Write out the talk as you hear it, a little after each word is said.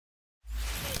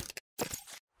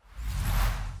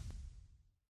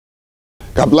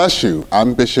God bless you.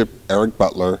 I'm Bishop Eric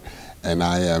Butler, and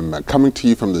I am coming to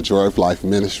you from the Joy of Life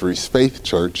Ministries Faith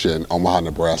Church in Omaha,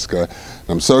 Nebraska. And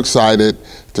I'm so excited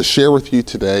to share with you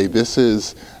today. This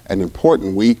is an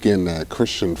important week in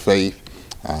Christian faith.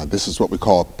 This is what we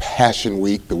call Passion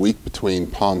Week, the week between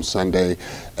Palm Sunday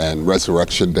and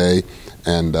Resurrection Day.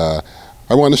 And I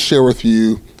want to share with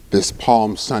you this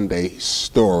Palm Sunday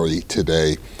story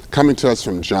today, coming to us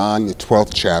from John, the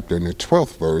 12th chapter, and the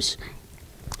 12th verse.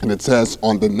 And it says,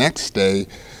 on the next day,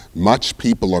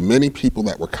 many people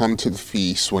that were come to the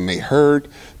feast, when they heard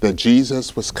that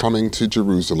Jesus was coming to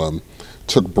Jerusalem,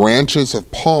 took branches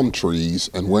of palm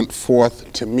trees and went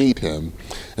forth to meet him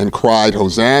and cried,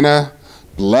 Hosanna,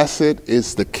 blessed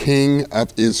is the King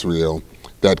of Israel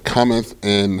that cometh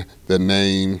in the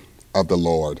name of the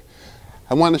Lord.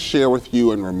 I want to share with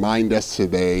you and remind us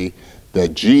today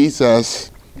that Jesus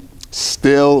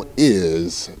still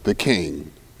is the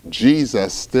King.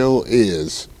 Jesus still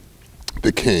is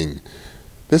the King.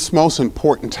 This most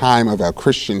important time of our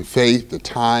Christian faith, the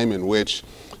time in which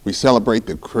we celebrate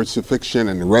the crucifixion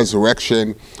and the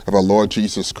resurrection of our Lord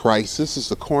Jesus Christ, this is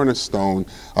the cornerstone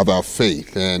of our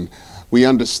faith. And we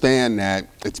understand that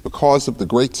it's because of the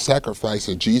great sacrifice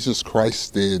that Jesus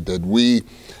Christ did that we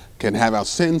can have our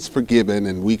sins forgiven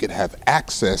and we can have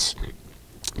access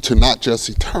to not just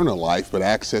eternal life, but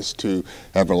access to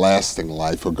everlasting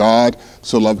life. For God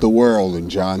so loved the world, in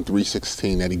John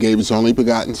 3:16, that he gave his only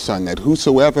begotten Son, that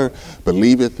whosoever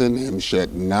believeth in him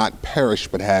should not perish,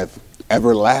 but have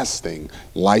everlasting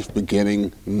life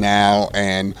beginning now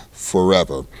and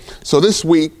forever. So this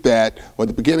week or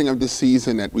the beginning of the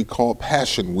season that we call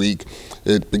Passion Week,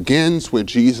 it begins with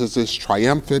Jesus'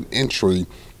 triumphant entry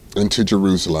into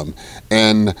Jerusalem.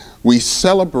 And we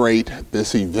celebrate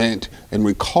this event and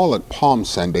we call it Palm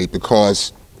Sunday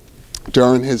because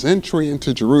during his entry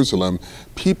into Jerusalem,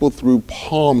 people threw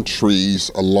palm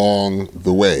trees along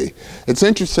the way. It's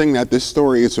interesting that this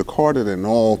story is recorded in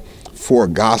all four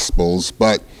Gospels,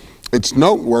 but it's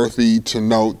noteworthy to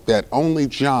note that only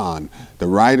John, the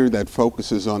writer that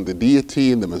focuses on the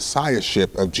deity and the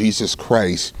messiahship of Jesus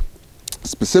Christ,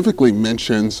 specifically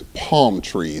mentions palm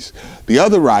trees. The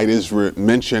other writers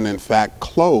mention, in fact,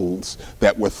 clothes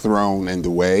that were thrown in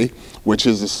the way, which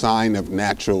is a sign of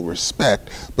natural respect.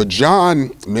 But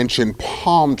John mentioned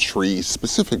palm trees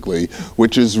specifically,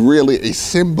 which is really a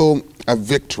symbol of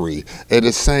victory. It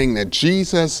is saying that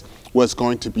Jesus was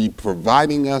going to be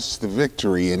providing us the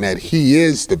victory and that he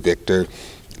is the victor,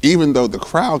 even though the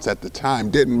crowds at the time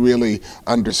didn't really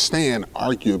understand,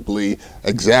 arguably,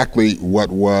 exactly what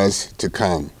was to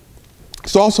come.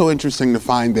 It's also interesting to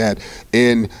find that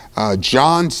in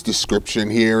John's description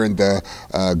here in the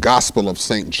Gospel of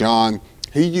St. John,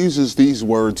 he uses these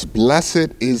words, blessed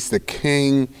is the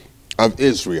King of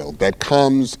Israel that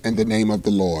comes in the name of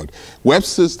the Lord.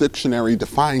 Webster's dictionary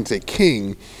defines a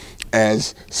king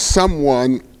as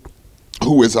someone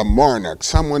who is a monarch,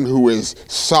 someone who is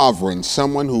sovereign,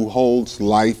 someone who holds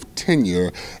life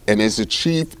tenure and is a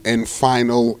chief and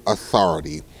final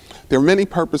authority. There are many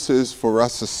purposes for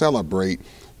us to celebrate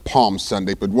Palm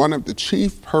Sunday, but one of the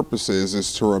chief purposes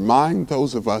is to remind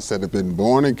those of us that have been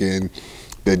born again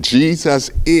that Jesus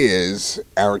is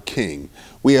our King.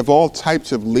 We have all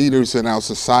types of leaders in our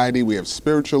society. We have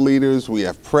spiritual leaders, we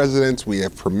have presidents, we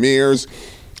have premiers,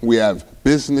 we have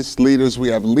business leaders, we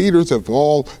have leaders of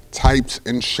all types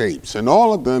and shapes, and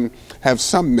all of them have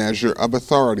some measure of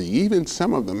authority. Even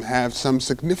some of them have some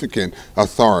significant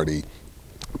authority,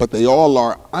 but they all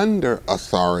are under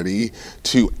authority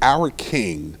to our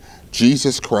King,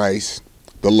 Jesus Christ,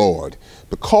 the Lord.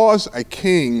 Because a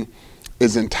king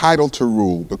is entitled to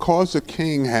rule, because a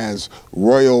king has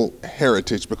royal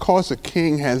heritage, because a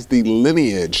king has the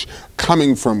lineage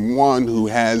coming from one who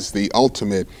has the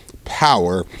ultimate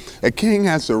power, a king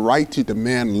has the right to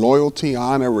demand loyalty,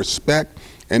 honor, respect,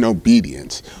 and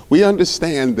obedience. We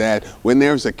understand that when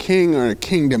there's a king or a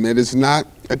kingdom, it is not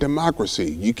a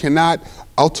democracy. You cannot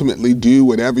ultimately do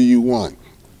whatever you want.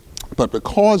 But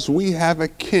because we have a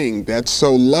king that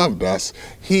so loved us,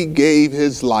 he gave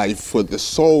his life for the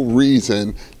sole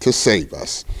reason to save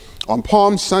us. On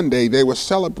Palm Sunday, they were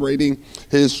celebrating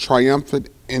his triumphant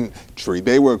entry.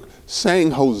 They were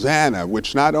saying Hosanna,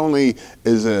 which not only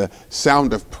is a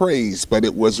sound of praise, but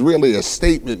it was really a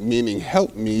statement meaning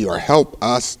help me or help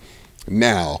us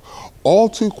now. All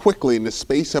too quickly, in the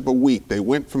space of a week, they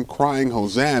went from crying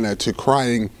Hosanna to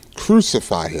crying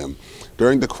crucify him.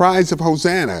 During the cries of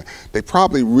Hosanna, they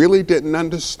probably really didn't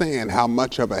understand how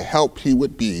much of a help he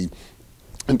would be.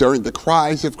 And during the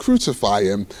cries of crucify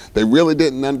him, they really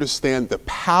didn't understand the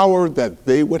power that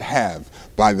they would have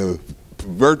by the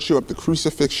virtue of the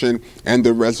crucifixion and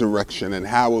the resurrection and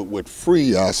how it would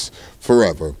free us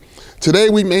forever. Today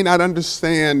we may not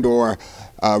understand or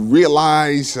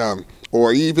realize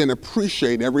or even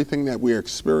appreciate everything that we're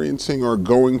experiencing or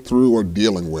going through or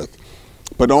dealing with.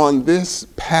 But on this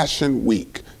Passion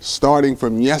Week, starting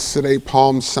from yesterday,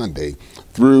 Palm Sunday,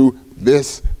 through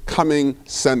this coming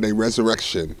Sunday,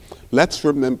 Resurrection, let's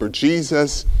remember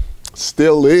Jesus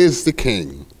still is the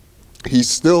King. He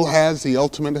still has the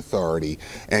ultimate authority,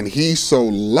 and he so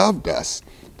loved us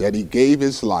that he gave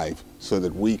his life so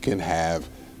that we can have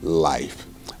life.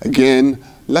 Again,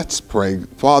 let's pray.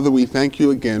 Father, we thank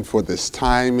you again for this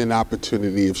time and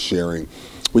opportunity of sharing.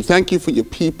 We thank you for your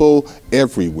people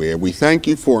everywhere. We thank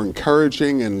you for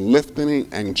encouraging and lifting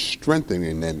and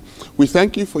strengthening them. We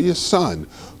thank you for your Son,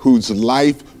 whose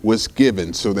life was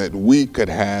given so that we could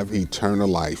have eternal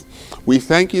life. We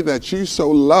thank you that you so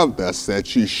loved us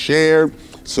that you shared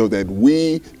so that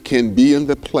we can be in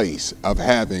the place of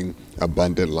having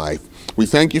abundant life. We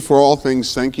thank you for all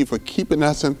things. Thank you for keeping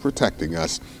us and protecting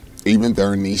us even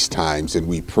during these times. And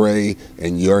we pray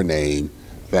in your name.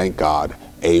 Thank God.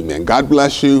 Amen. God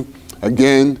bless you.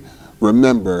 Again,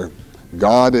 remember,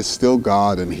 God is still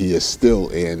God and he is still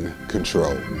in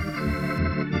control.